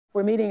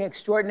We're meeting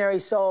extraordinary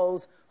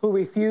souls who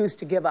refuse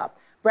to give up.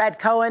 Brad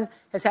Cohen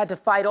has had to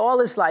fight all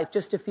his life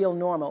just to feel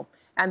normal,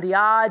 and the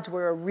odds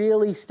were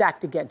really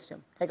stacked against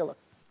him. Take a look.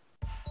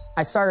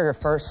 I started to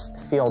first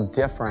feel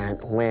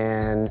different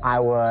when I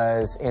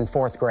was in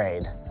 4th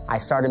grade. I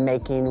started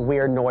making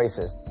weird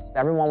noises.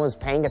 Everyone was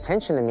paying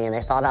attention to me, and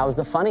they thought I was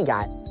the funny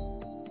guy.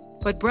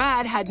 But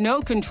Brad had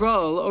no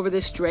control over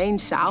the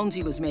strange sounds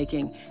he was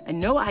making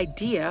and no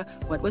idea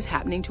what was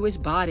happening to his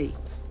body.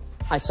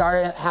 I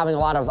started having a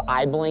lot of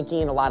eye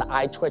blinking, a lot of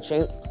eye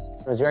twitching.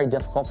 It was very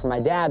difficult for my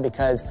dad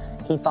because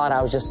he thought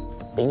I was just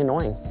being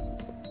annoying.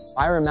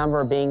 I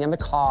remember being in the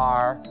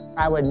car.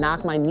 I would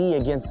knock my knee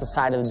against the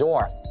side of the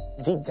door.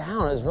 Deep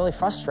down, it was really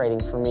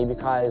frustrating for me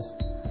because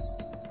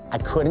I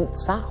couldn't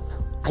stop.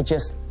 I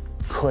just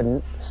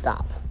couldn't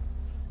stop.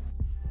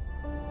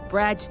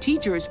 Brad's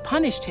teachers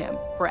punished him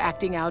for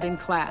acting out in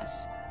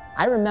class.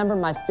 I remember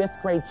my 5th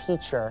grade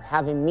teacher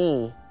having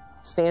me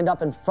stand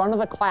up in front of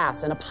the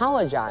class and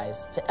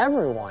apologize to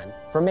everyone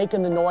for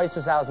making the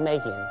noises I was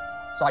making.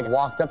 So I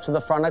walked up to the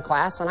front of the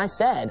class and I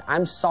said,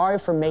 "I'm sorry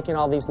for making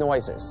all these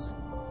noises."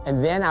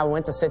 And then I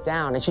went to sit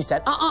down and she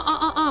said,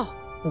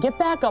 "Get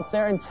back up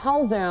there and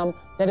tell them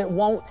that it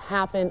won't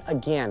happen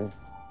again."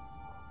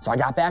 So I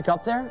got back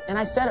up there and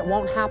I said it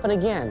won't happen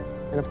again.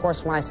 And of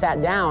course, when I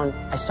sat down,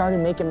 I started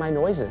making my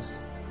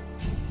noises.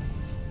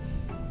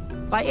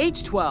 By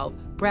age 12,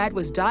 Brad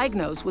was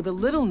diagnosed with a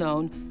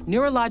little-known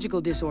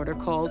neurological disorder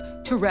called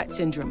Tourette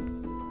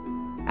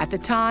syndrome. At the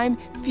time,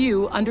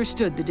 few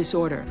understood the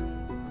disorder,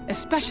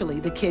 especially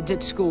the kids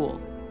at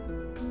school.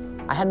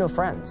 I had no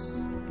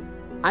friends.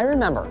 I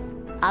remember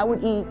I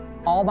would eat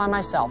all by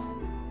myself.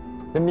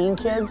 The mean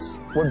kids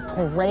would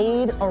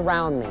parade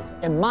around me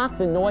and mock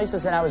the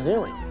noises that I was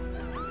doing.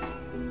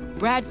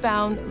 Brad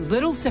found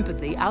little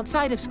sympathy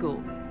outside of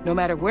school. No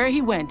matter where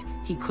he went,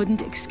 he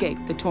couldn't escape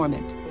the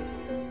torment.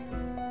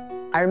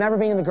 I remember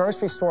being in the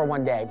grocery store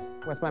one day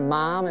with my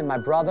mom and my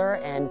brother,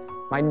 and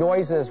my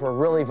noises were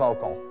really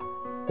vocal.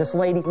 This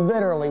lady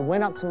literally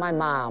went up to my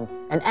mom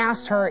and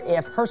asked her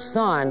if her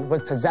son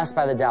was possessed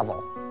by the devil.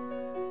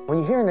 When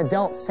you hear an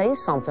adult say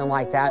something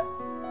like that,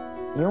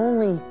 you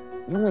only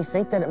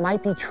think that it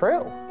might be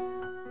true.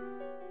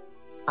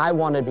 I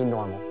wanted to be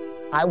normal.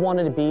 I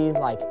wanted to be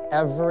like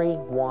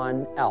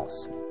everyone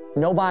else.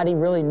 Nobody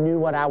really knew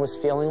what I was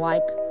feeling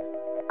like.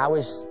 I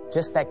was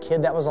just that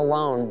kid that was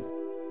alone.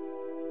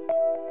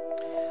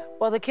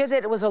 Well, the kid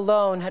that was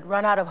alone had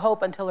run out of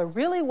hope until a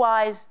really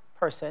wise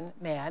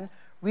man,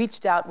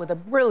 reached out with a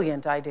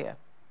brilliant idea.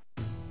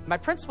 My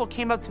principal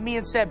came up to me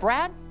and said,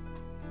 "Brad,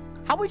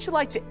 how would you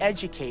like to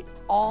educate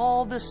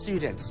all the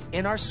students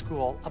in our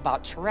school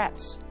about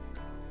Tourette's?"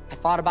 I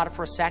thought about it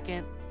for a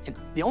second, and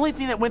the only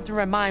thing that went through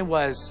my mind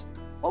was,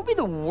 what would be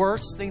the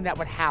worst thing that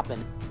would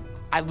happen?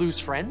 I lose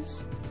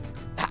friends?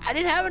 I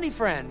didn't have any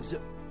friends.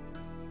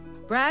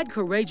 Brad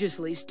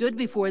courageously stood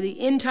before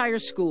the entire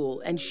school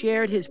and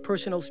shared his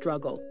personal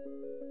struggle.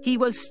 He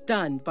was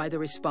stunned by the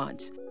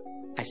response.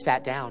 I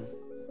sat down,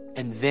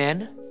 and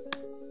then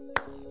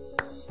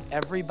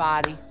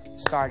everybody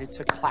started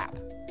to clap.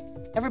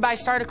 Everybody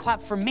started to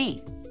clap for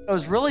me. It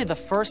was really the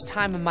first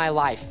time in my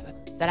life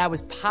that I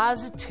was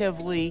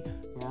positively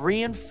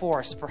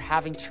reinforced for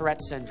having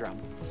Tourette syndrome.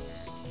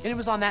 And it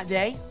was on that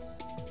day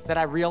that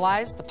I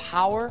realized the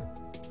power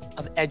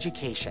of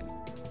education.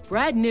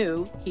 Brad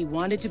knew he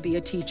wanted to be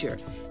a teacher.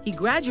 He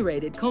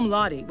graduated cum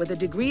laude with a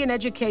degree in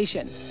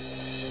education.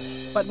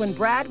 But when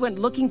Brad went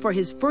looking for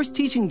his first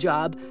teaching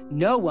job,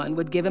 no one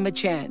would give him a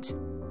chance.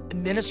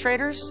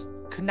 Administrators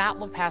could not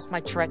look past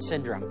my Tourette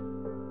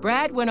syndrome.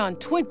 Brad went on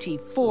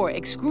 24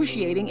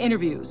 excruciating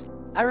interviews.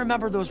 I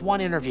remember there was one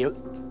interview.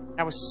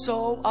 I was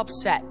so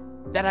upset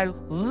that I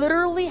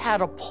literally had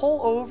to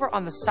pull over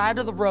on the side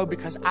of the road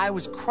because I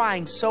was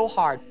crying so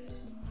hard.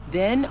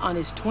 Then, on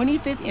his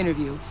 25th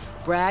interview,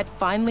 Brad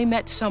finally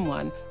met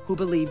someone who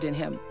believed in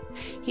him.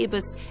 He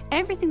was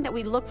everything that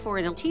we look for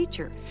in a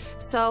teacher.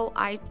 So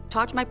I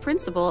talked to my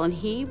principal, and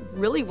he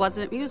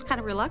was kind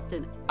of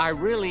reluctant. I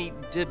really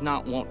did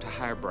not want to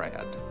hire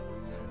Brad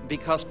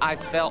because I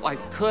felt like,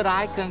 could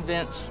I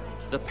convince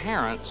the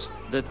parents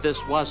that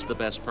this was the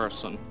best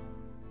person?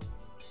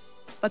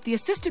 But the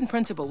assistant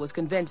principal was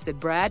convinced that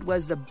Brad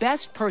was the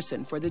best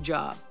person for the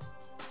job.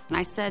 And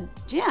I said,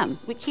 "Jim,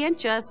 we can't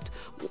just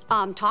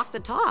talk the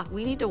talk.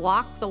 We need to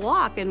walk the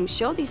walk and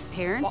show these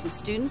parents and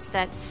students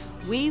that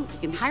we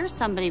can hire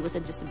somebody with a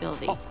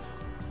disability."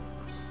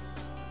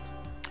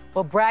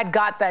 Well, Brad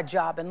got that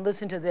job, and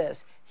listen to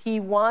this. He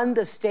won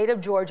the state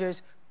of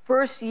Georgia's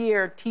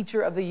first-year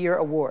Teacher of the Year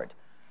award.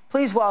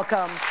 Please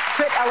welcome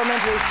Tourette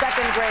Elementary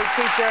second grade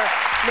teacher,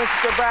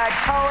 Mr. Brad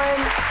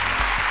Cohen.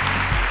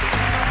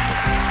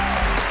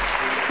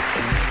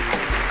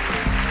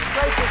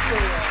 Great to see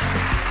you.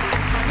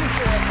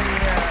 Teacher of the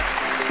Year.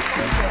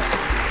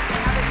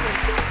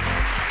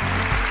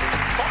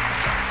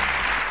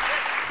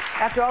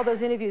 After all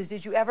those interviews,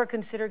 did you ever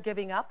consider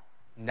giving up?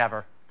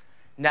 Never.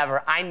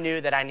 Never. I knew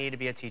that I needed to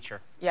be a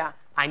teacher. Yeah.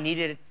 I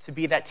needed to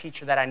be that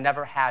teacher that I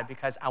never had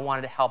because I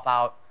wanted to help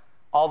out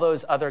all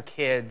those other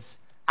kids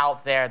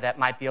out there that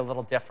might be a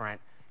little different.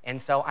 And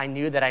so I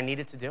knew that I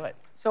needed to do it.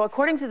 So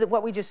according to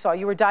what we just saw,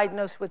 you were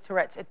diagnosed with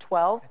Tourette's at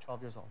 12? At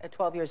 12 years old. At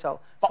 12 years old.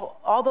 So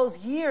all those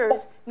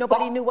years,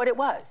 nobody knew what it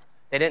was.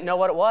 They didn't know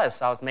what it was.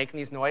 So I was making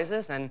these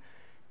noises, and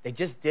they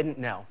just didn't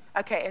know.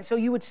 Okay, and so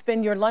you would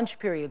spend your lunch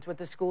periods with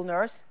the school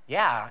nurse?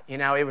 Yeah, you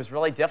know, it was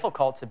really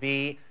difficult to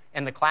be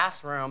in the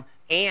classroom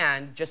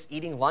and just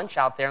eating lunch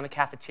out there in the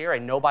cafeteria.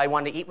 Nobody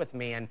wanted to eat with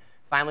me. And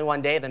finally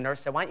one day the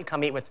nurse said, "Why don't you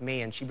come eat with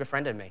me?" And she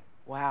befriended me.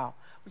 Wow.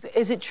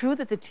 Is it true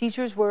that the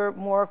teachers were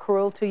more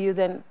cruel to you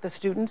than the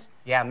students?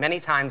 Yeah,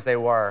 many times they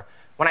were.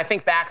 When I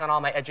think back on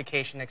all my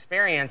education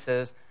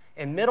experiences,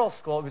 in middle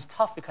school it was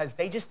tough because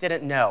they just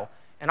didn't know.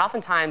 And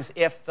oftentimes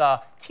if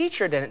the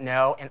teacher didn't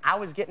know and I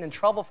was getting in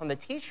trouble from the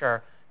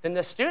teacher, then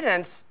the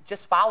students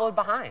just followed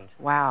behind.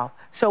 Wow.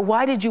 So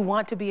why did you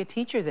want to be a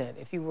teacher then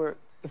if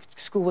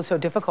school was so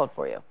difficult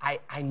for you?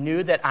 I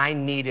knew that I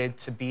needed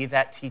to be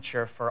that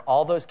teacher for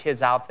all those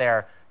kids out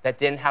there that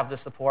didn't have the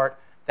support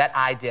that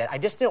I did. I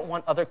just didn't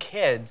want other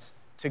kids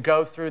to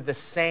go through the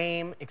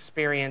same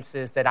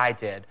experiences that I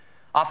did.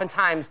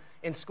 Oftentimes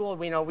in school,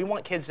 we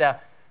want kids to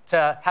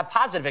have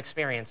positive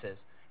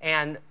experiences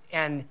and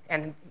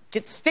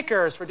get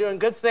stickers for doing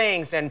good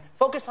things and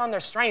focus on their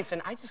strengths.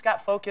 And I just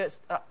got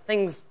focused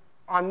things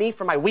on me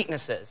for my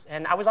weaknesses.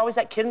 And I was always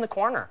that kid in the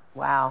corner.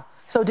 Wow.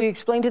 So do you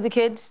explain to the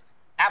kids?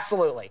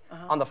 Absolutely.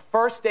 On the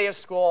first day of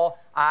school,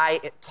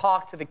 I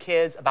talk to the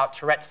kids about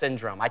Tourette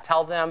syndrome. I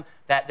tell them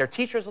that their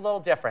teacher's a little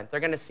different. They're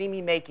going to see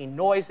me making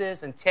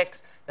noises and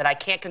tics that I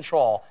can't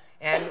control.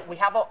 And we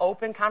have an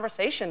open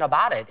conversation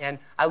about it. And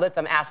I let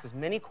them ask as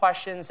many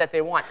questions that they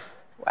want.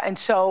 And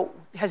so,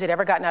 has it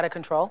ever gotten out of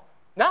control?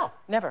 No.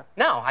 Never?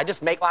 No. I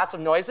just make lots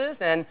of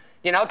noises. And,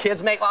 you know,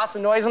 kids make lots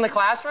of noise in the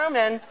classroom.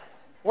 And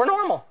we're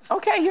normal.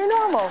 Okay, you're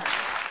normal.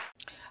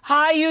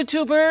 Hi,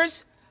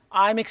 YouTubers.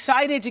 I'm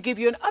excited to give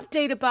you an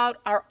update about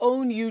our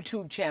own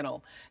YouTube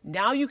channel.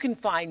 Now you can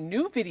find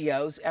new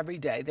videos every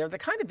day. They're the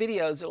kind of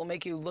videos that will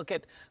make you look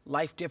at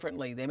life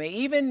differently. They may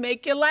even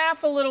make you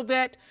laugh a little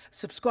bit.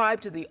 Subscribe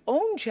to the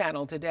OWN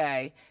channel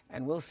today,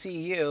 and we'll see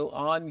you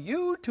on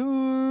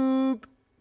YouTube.